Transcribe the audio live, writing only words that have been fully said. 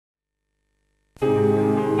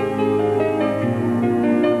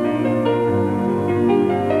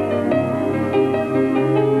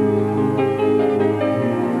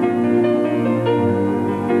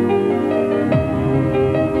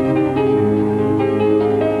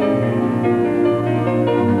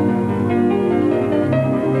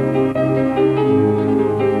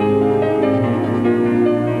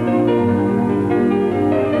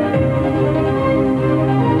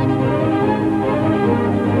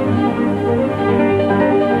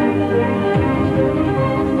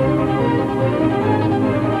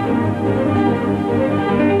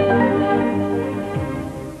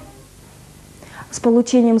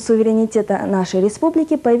получением суверенитета нашей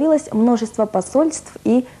республики появилось множество посольств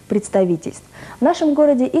и представительств. В нашем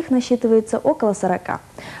городе их насчитывается около 40.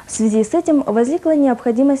 В связи с этим возникла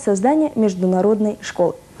необходимость создания международной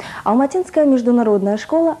школы. Алматинская международная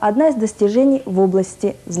школа – одна из достижений в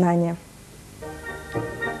области знания.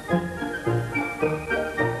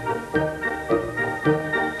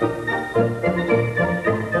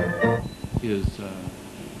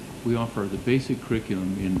 We offer the basic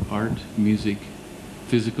curriculum in art, music,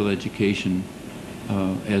 physical education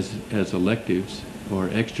as electives or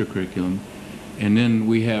extracurriculum, and then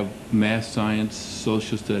we have math, science,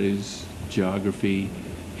 social studies, geography,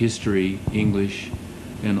 history, English,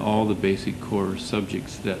 and all the basic core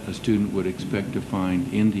subjects that a student would expect to find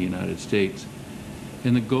in the United States.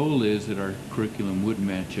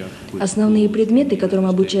 Основные предметы, которым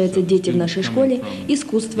обучаются дети в нашей школе –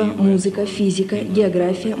 искусство, музыка, физика,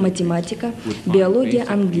 география, математика, биология,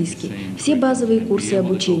 английский. Все базовые курсы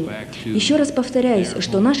обучения. Еще раз повторяюсь,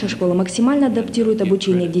 что наша школа максимально адаптирует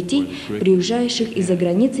обучение детей, приезжающих из-за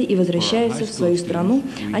границы и возвращаются в свою страну,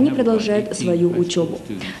 они продолжают свою учебу.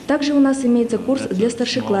 Также у нас имеется курс для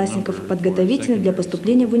старшеклассников, подготовительный для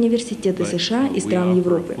поступления в университеты США и стран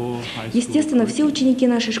Европы. Естественно, все ученики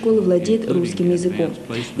нашей школы владеют русским языком.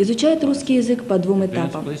 Изучают русский язык по двум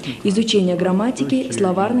этапам. Изучение грамматики,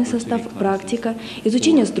 словарный состав, практика,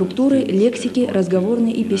 изучение структуры, лексики,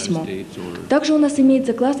 разговорный и письмо. Также у нас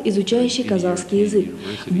имеется класс, изучающий казахский язык.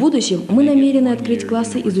 В будущем мы намерены открыть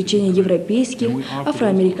классы изучения европейских,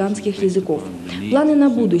 афроамериканских языков. Планы на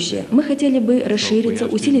будущее. Мы хотели бы расшириться,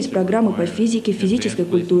 усилить программы по физике, физической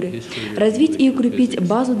культуре, развить и укрепить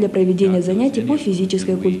базу для проведения занятий по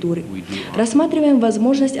физической культуре. Рассматриваем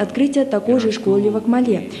возможность открытия такой же школы в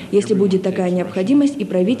Акмале, если будет такая необходимость и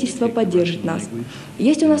правительство поддержит нас.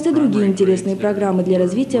 Есть у нас и другие интересные программы для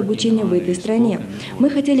развития обучения в этой стране.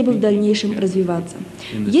 Мы хотели бы в дальнейшем развиваться.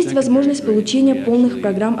 Есть возможность получения полных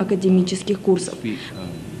программ академических курсов.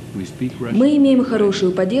 Мы имеем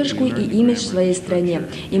хорошую поддержку и имидж в своей стране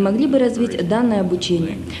и могли бы развить данное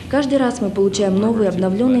обучение. Каждый раз мы получаем новые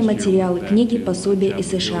обновленные материалы, книги, пособия из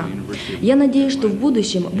США. Я надеюсь, что в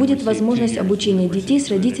будущем будет возможность обучения детей с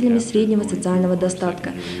родителями среднего социального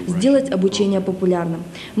достатка, сделать обучение популярным.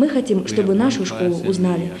 Мы хотим, чтобы нашу школу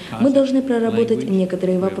узнали. Мы должны проработать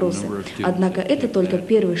некоторые вопросы. Однако это только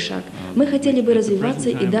первый шаг. Мы хотели бы развиваться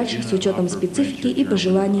и дальше с учетом специфики и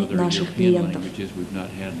пожеланий наших клиентов.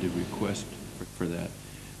 Request for that,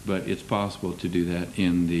 but it's possible to do that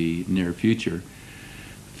in the near future.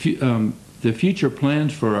 The future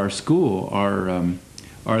plans for our school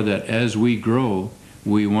are that as we grow,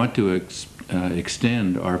 we want to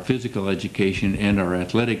extend our physical education and our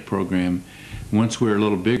athletic program. Once we're a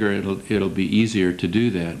little bigger, it'll be easier to do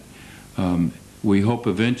that. We hope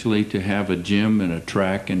eventually to have a gym and a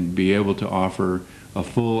track and be able to offer a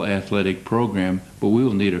full athletic program, but we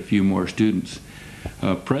will need a few more students.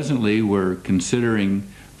 Presently, we're considering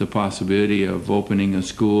the possibility of opening a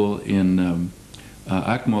school in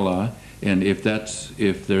Akmala, and if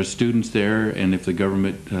there's students there and if the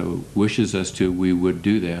government wishes us to, we would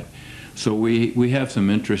do that. So we have some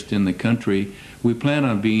interest in the country. We plan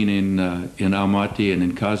on being in Almaty and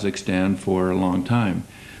in Kazakhstan for a long time.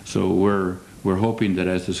 So we're hoping that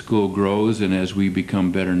as the school grows and as we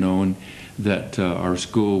become better known, that our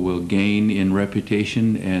school will gain in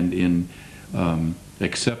reputation and in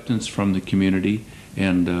acceptance from the community,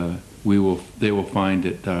 and they will find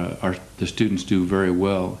that the students do very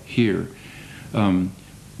well here.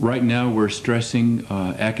 Right now we're stressing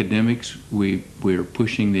academics. We are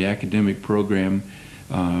pushing the academic program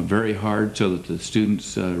very hard so that the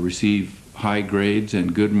students receive high grades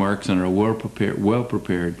and good marks and are well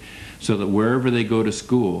prepared, so that wherever they go to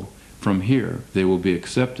school from here, they will be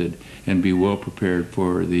accepted and be well prepared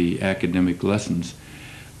for the academic lessons.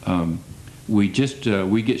 We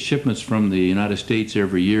get shipments from the United States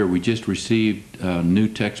every year. We just received new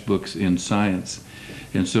textbooks in science,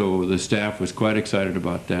 and so the staff was quite excited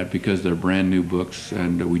about that because they're brand new books,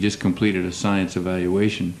 and we just completed a science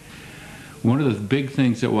evaluation. One of the big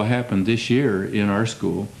things that will happen this year in our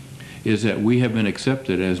school is that we have been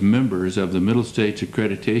accepted as members of the Middle States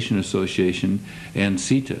Accreditation Association and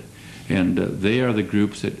CETA, and they are the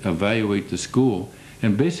groups that evaluate the school,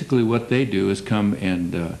 and basically what they do is come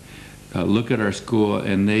and look at our school,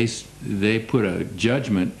 and they put a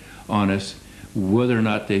judgment on us whether or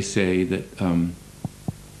not they say that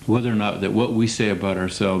what we say about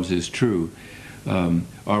ourselves is true.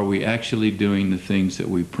 Are we actually doing the things that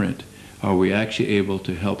we print? Are we actually able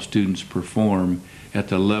to help students perform at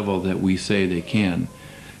the level that we say they can?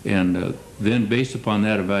 And then based upon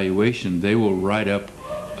that evaluation, they will write up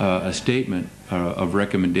a statement of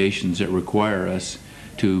recommendations that require us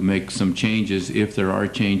to make some changes if there are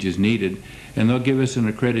changes needed. And they'll give us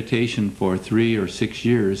an accreditation for 3 or 6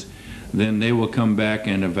 years. Then they will come back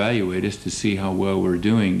and evaluate us to see how well we're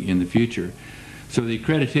doing in the future. So the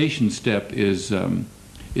accreditation step is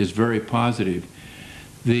very positive.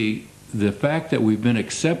 The fact that we've been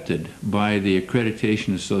accepted by the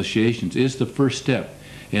accreditation associations is the first step,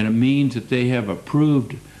 and it means that they have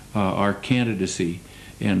approved our candidacy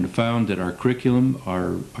and found that our curriculum,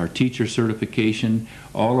 our teacher certification,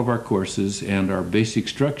 all of our courses, and our basic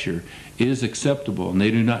structure is acceptable, and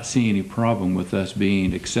they do not see any problem with us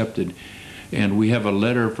being accepted. And we have a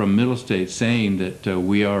letter from Middle States saying that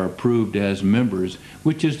we are approved as members,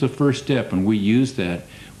 which is the first step, and we use that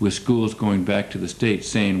with schools going back to the states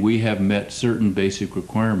saying we have met certain basic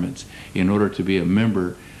requirements in order to be a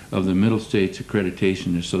member of the Middle States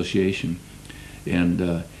Accreditation Association.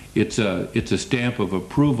 And it's a stamp of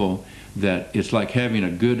approval that it's like having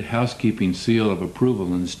a good housekeeping seal of approval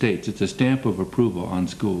in the States. It's a stamp of approval on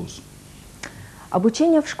schools.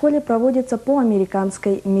 Обучение в школе проводится по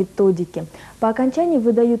американской методике. По окончании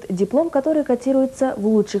выдают диплом, который котируется в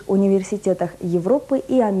лучших университетах Европы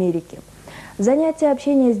и Америки. Занятия,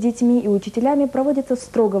 общение с детьми и учителями проводятся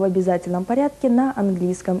строго в обязательном порядке на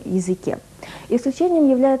английском языке. Исключением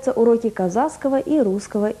являются уроки казахского и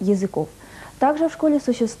русского языков. Также в школе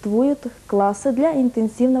существуют классы для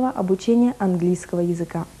интенсивного обучения английского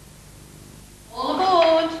языка. All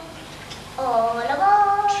aboard. All aboard.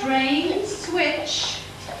 Train switch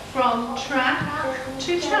from track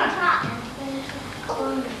to track.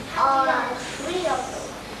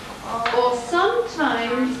 Or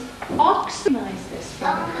sometimes optimize this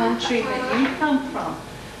from the country that you come from.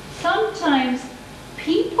 Sometimes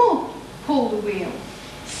people pull the wheel.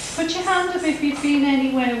 Put your hand up if you've been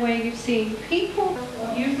anywhere where you've seen people.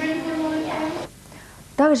 You've been there.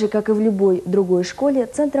 Так же, как и в любой другой школе,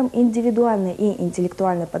 центром индивидуальной и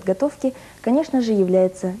интеллектуальной подготовки, конечно же,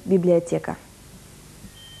 является библиотека.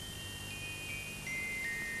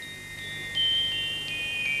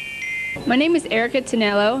 My name is Erica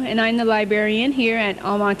Tonello, and I'm the librarian here at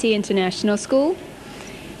Almaty International School.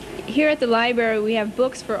 Here at the library, we have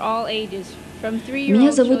books for all ages.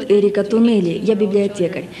 Меня зовут Эрика Тунелли, я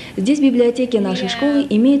библиотекарь. Здесь в библиотеке нашей школы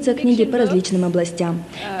имеются книги по различным областям,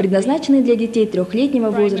 предназначенные для детей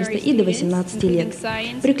 3-летнего возраста и до 18 лет.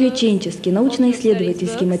 Приключенческие,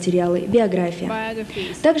 научно-исследовательские материалы, биография.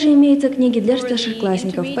 Также имеются книги для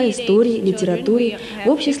старшеклассников по истории, литературе. В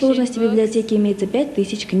общей сложности в библиотеке имеется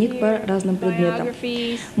 5000 книг по разным предметам.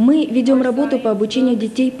 Мы ведем работу по обучению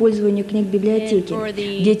детей пользованию книг библиотеки.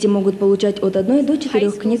 Дети могут получать от 1 до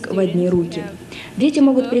 4 книг в одни руки. Дети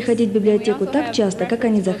могут приходить в библиотеку так часто, как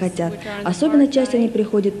они захотят. Особенно часто они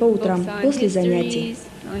приходят по утрам, после занятий.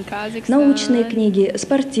 Научные книги,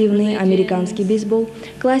 спортивные, американский бейсбол,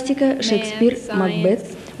 классика, Шекспир, Макбет,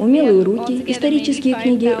 умелые руки, исторические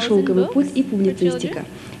книги, шелковый путь и публицистика.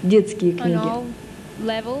 Детские книги.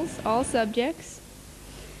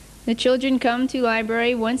 The children come to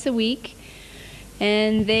library once a week,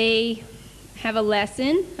 and they have a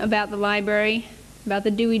lesson about the library, about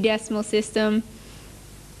the Dewey Decimal System,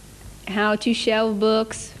 how to shelve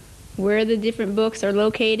books, where the different books are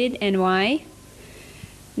located and why.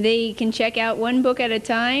 They can check out one book at a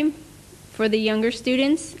time for the younger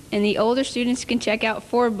students, and the older students can check out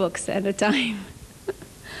 4 books at a time.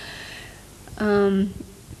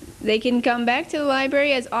 They can come back to the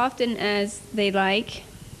library as often as they like.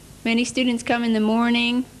 Many students come in the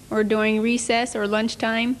morning or during recess or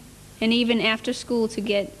lunchtime, and even after school to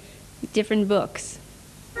get different books.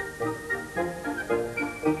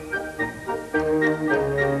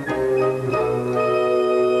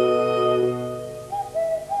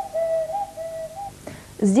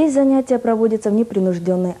 Здесь занятия проводятся в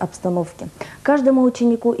непринужденной обстановке. Каждому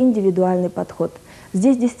ученику индивидуальный подход.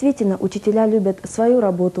 Здесь действительно учителя любят свою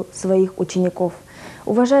работу, своих учеников.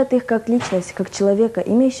 Уважают их как личность, как человека,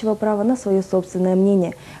 имеющего право на свое собственное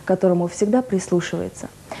мнение, к которому всегда прислушивается.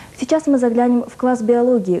 Сейчас мы заглянем в класс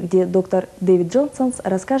биологии, где доктор Дэвид Джонсон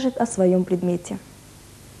расскажет о своем предмете.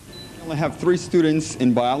 I have 3 students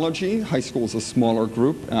in biology. High school is a smaller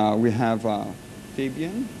group. We have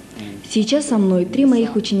Fabian. Сейчас со мной 3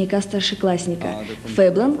 моих ученика-старшеклассника –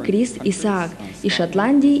 Феблан, Крис и Саак из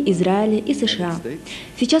Шотландии, Израиля и США.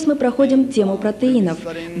 Сейчас мы проходим тему протеинов,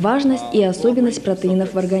 важность и особенность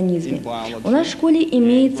протеинов в организме. У нас в школе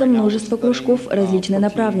имеется множество кружков различной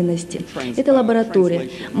направленности. Это лаборатория.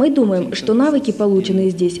 Мы думаем, что навыки,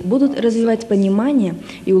 полученные здесь, будут развивать понимание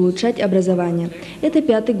и улучшать образование. Это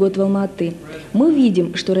 5-й год в Алматы. Мы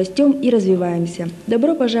видим, что растем и развиваемся.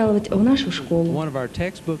 Добро пожаловать в нашу школу.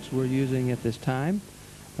 We're using at this time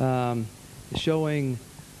showing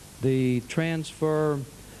the transfer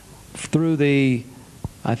through the,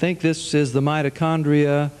 I think this is the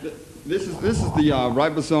mitochondria. This is the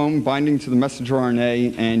ribosome binding to the messenger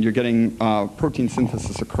RNA, and you're getting protein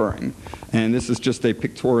synthesis occurring. And this is just a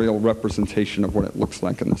pictorial representation of what it looks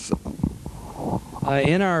like in the cell.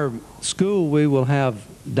 In our school, we will have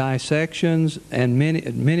dissections and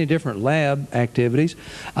many different lab activities.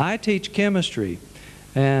 I teach chemistry,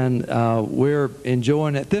 and we're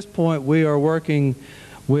enjoying, at this point, we are working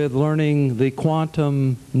with learning the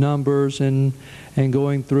quantum numbers and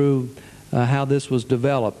going through how this was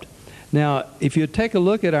developed. Now, if you take a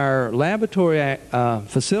look at our laboratory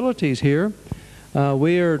facilities here,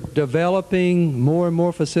 we are developing more and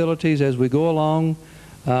more facilities as we go along.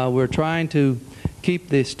 We're trying to keep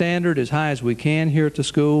the standard as high as we can here at the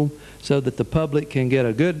school so that the public can get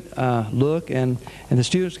a good look and the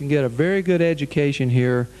students can get a very good education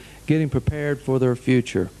here, getting prepared for their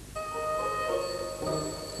future.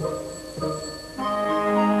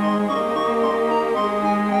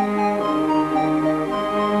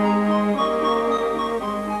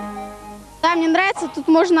 Да, мне нравится, тут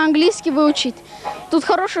можно английский выучить. Тут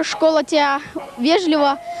хорошая школа, тебя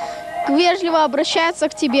вежливо обращаются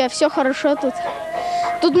к тебе, все хорошо тут.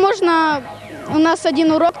 Тут можно, у нас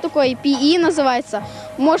один урок такой, PE называется.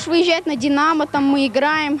 Можешь выезжать на Динамо, там мы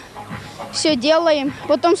играем, все делаем.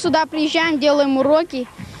 Потом сюда приезжаем, делаем уроки.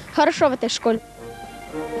 Хорошо в этой школе.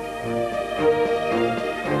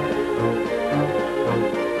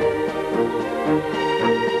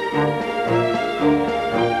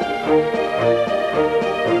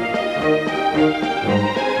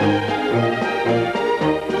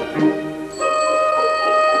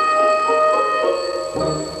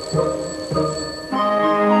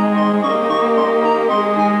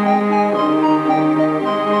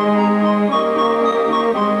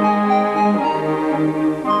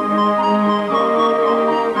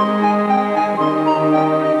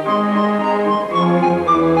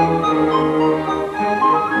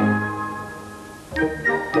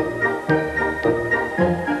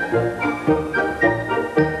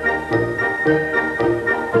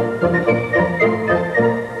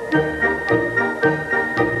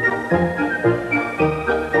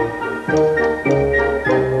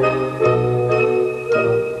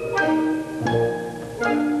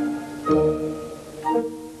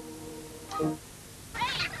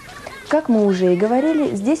 Как мы уже и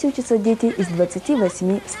говорили, здесь учатся дети из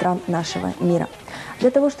 28 стран нашего мира.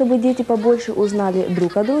 Для того, чтобы дети побольше узнали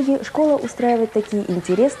друг о друге, школа устраивает такие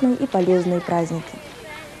интересные и полезные праздники.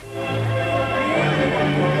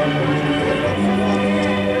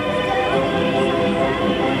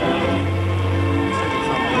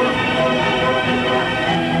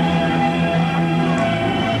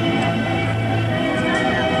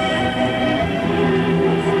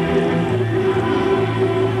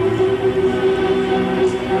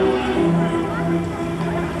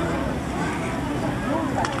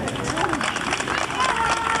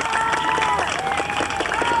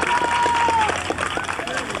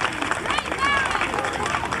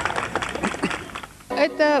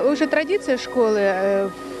 Это уже традиция школы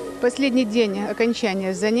в последний день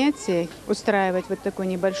окончания занятий устраивать вот такой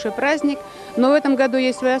небольшой праздник. Но в этом году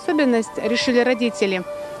есть своя особенность. Решили родители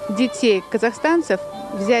детей казахстанцев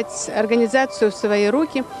взять организацию в свои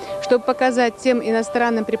руки, чтобы показать тем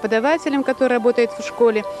иностранным преподавателям, которые работают в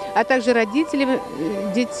школе, а также родителям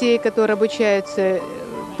детей, которые обучаются,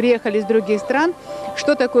 приехали из других стран,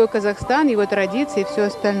 что такое Казахстан, его традиции и все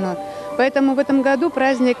остальное. Поэтому в этом году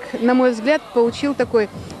праздник, на мой взгляд, получил такой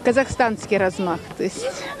казахстанский размах. То есть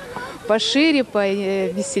пошире,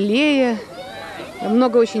 повеселее,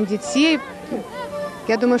 много очень детей.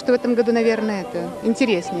 Я думаю, что в этом году, наверное, это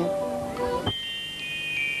интереснее.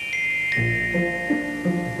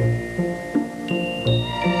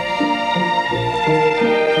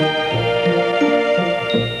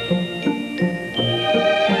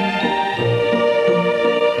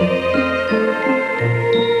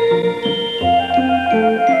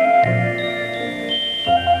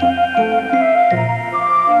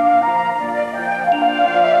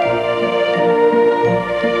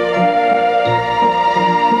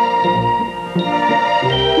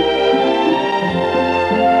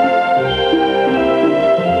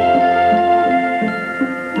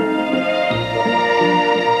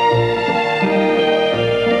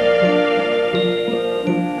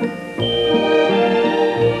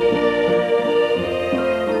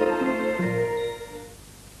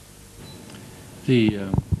 The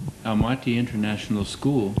Almaty International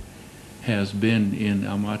School has been in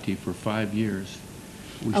Almaty for 5 years,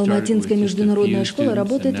 Алматинская международная школа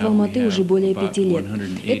работает в Алматы уже более 5 лет.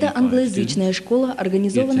 Это англоязычная школа,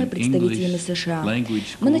 организованная представителями США.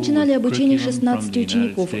 Мы начинали обучение 16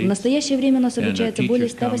 учеников. В настоящее время у нас обучается более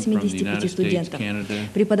 185 студентов.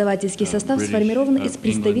 Преподавательский состав сформирован из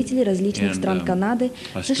представителей различных стран Канады,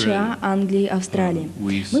 США, Англии, Австралии.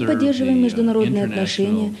 Мы поддерживаем международные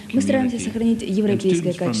отношения, мы стараемся сохранить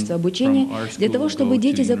европейское качество обучения для того, чтобы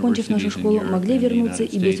дети, закончив нашу школу, могли вернуться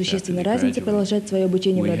и без существенной разницы продолжать свое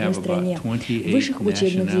обучение в родной стране, в высших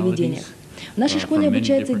учебных заведениях. В нашей школе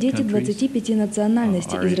обучаются дети 25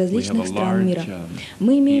 национальностей из различных стран мира.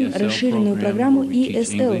 Мы имеем расширенную программу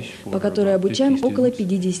ESL, по которой обучаем около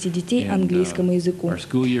 50 детей английскому языку.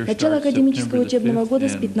 Начало академического учебного года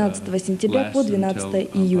с 15 сентября по 12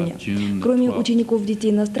 июня. Кроме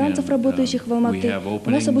учеников-детей-иностранцев, работающих в Алматы, у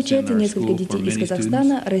нас обучается несколько детей из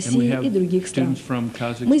Казахстана, России и других стран.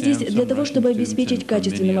 Мы здесь для того, чтобы обеспечить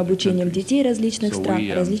качественным обучением детей различных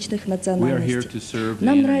стран, различных национальностей.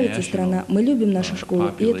 Нам нравится страна, мы любим нашу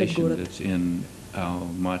школу и этот город.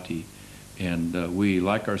 And we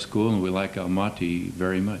like our school and we like Almaty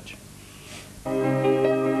very much.